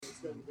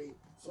Be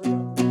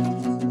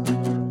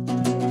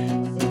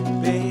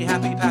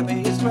happy, Pappy,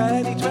 it's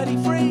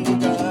 2023. We're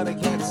gonna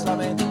get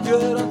something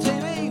good on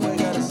TV. We're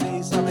gonna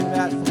see something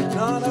that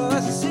none of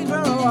us have seen for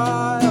a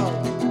while.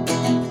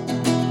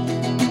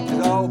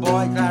 His old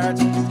boy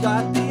Clarity's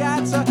got the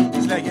answer.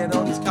 He's legging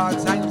all his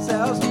cards, hang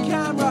themselves on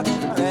camera.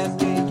 And then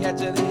we get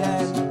to the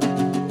end.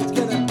 It's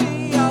gonna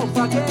be all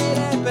fucking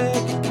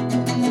epic.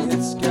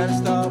 It's gonna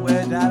start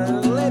with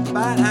that lip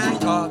and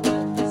Hancock.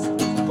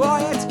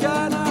 Boy, it's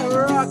gonna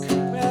rock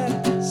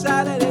when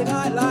Saturday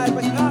Night Live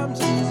becomes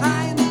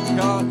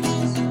Hancock.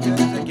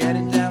 They're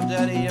getting down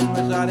dirty and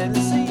we're starting to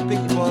see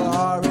people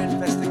are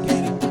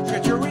investigating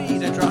treachery.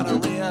 They're trying to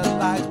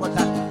realise what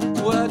that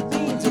would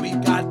mean. So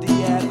we've got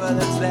the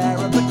evidence there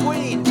of the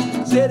Queen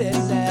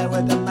sitting there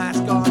with the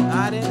mask on,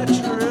 hiding the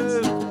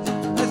truth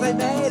as they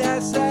made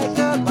her say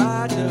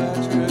goodbye to her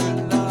true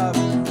love.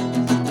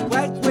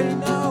 Wait, we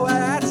know where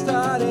that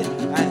started,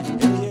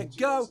 and here you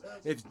go.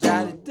 It's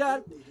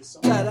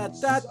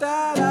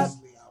da-da-da-da-da-da-da.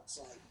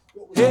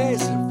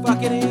 His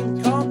fucking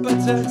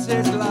incompetence,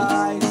 his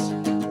lies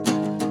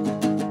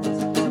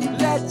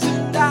led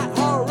to that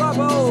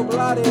horrible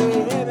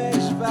bloody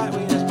image that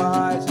we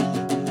despise.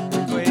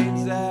 The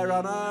Queen's there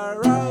on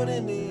her own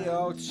in the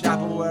old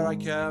chapel where I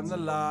come the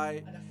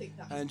light,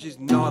 and she's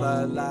not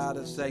allowed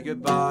to say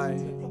goodbye,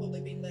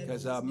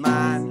 'cause a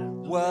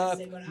man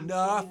worth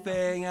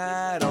nothing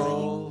at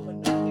all,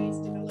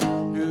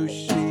 who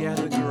she had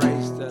the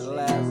grace to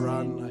let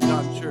run a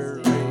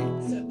country,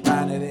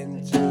 ran it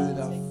into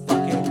the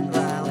fucking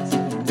ground.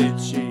 Did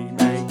she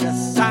make a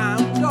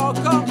sound or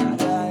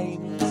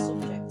complain?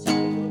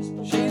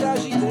 She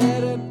knows she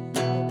didn't,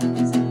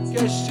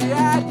 'cause she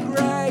had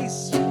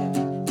grace.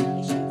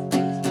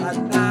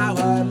 And now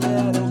her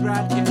little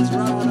grandkids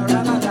run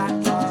around like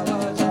that,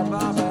 fathers and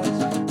mothers.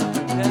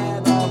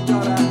 They've all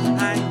gotta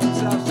hang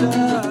themselves too.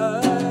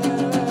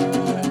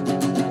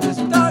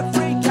 Just don't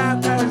freak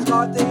out, Karen's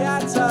got the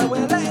answer.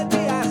 We're letting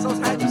the assholes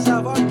hang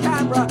themselves on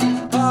camera.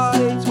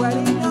 Party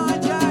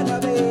 29 gonna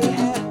be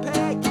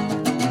epic.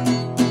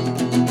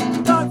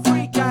 Don't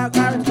freak out,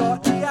 Karen's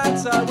got the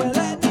answer. We're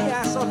letting the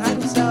assholes hang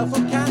themselves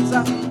on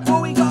cancer.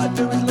 All we gotta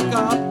do is look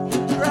up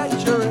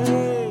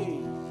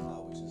treachery,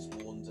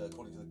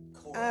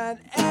 and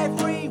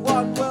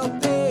everyone will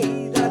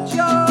be the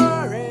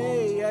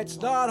jury. It's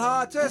not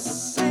hard to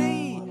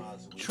see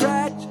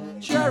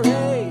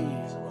treachery.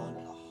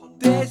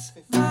 This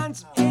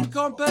man's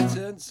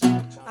incompetence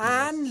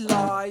and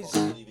lies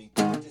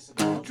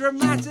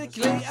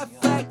dramatically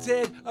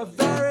affected a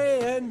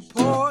very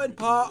important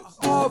part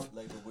of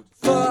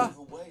the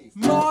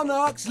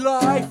monarch's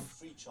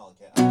life.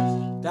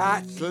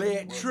 That's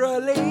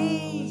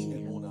literally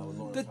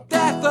the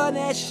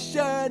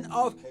definition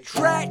of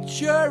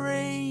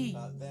treachery.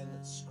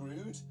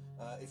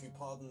 If you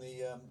pardon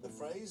the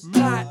phrase.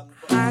 Matt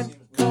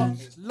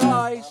Hancock's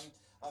lies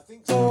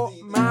or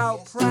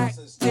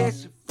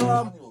malpractice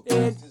from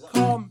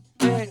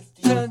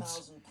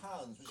incompetence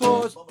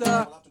caused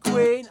the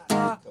Queen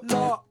a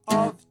lot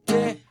of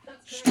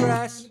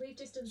distress,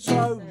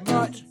 so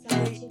much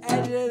she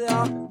ended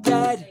up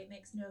dead,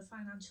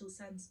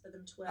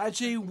 and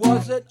she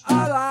wasn't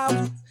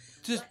allowed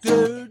to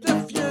do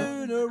the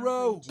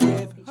funeral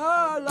with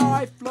her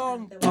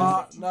lifelong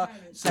partner,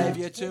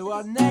 saviour to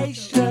our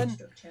nation,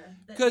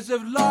 because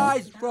of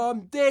lies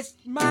from this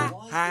Matt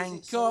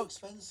Hancock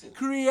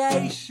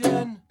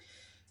creation.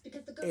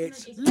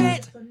 It's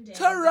literally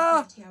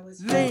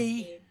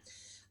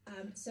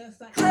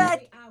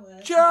treachery,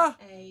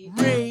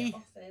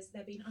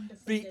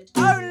 the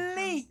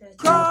only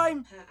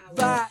crime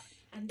that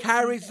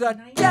carries a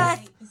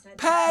death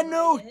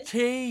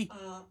penalty.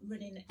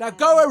 Now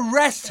go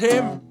arrest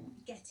him.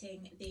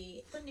 Getting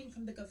the funding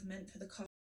from the government for the cost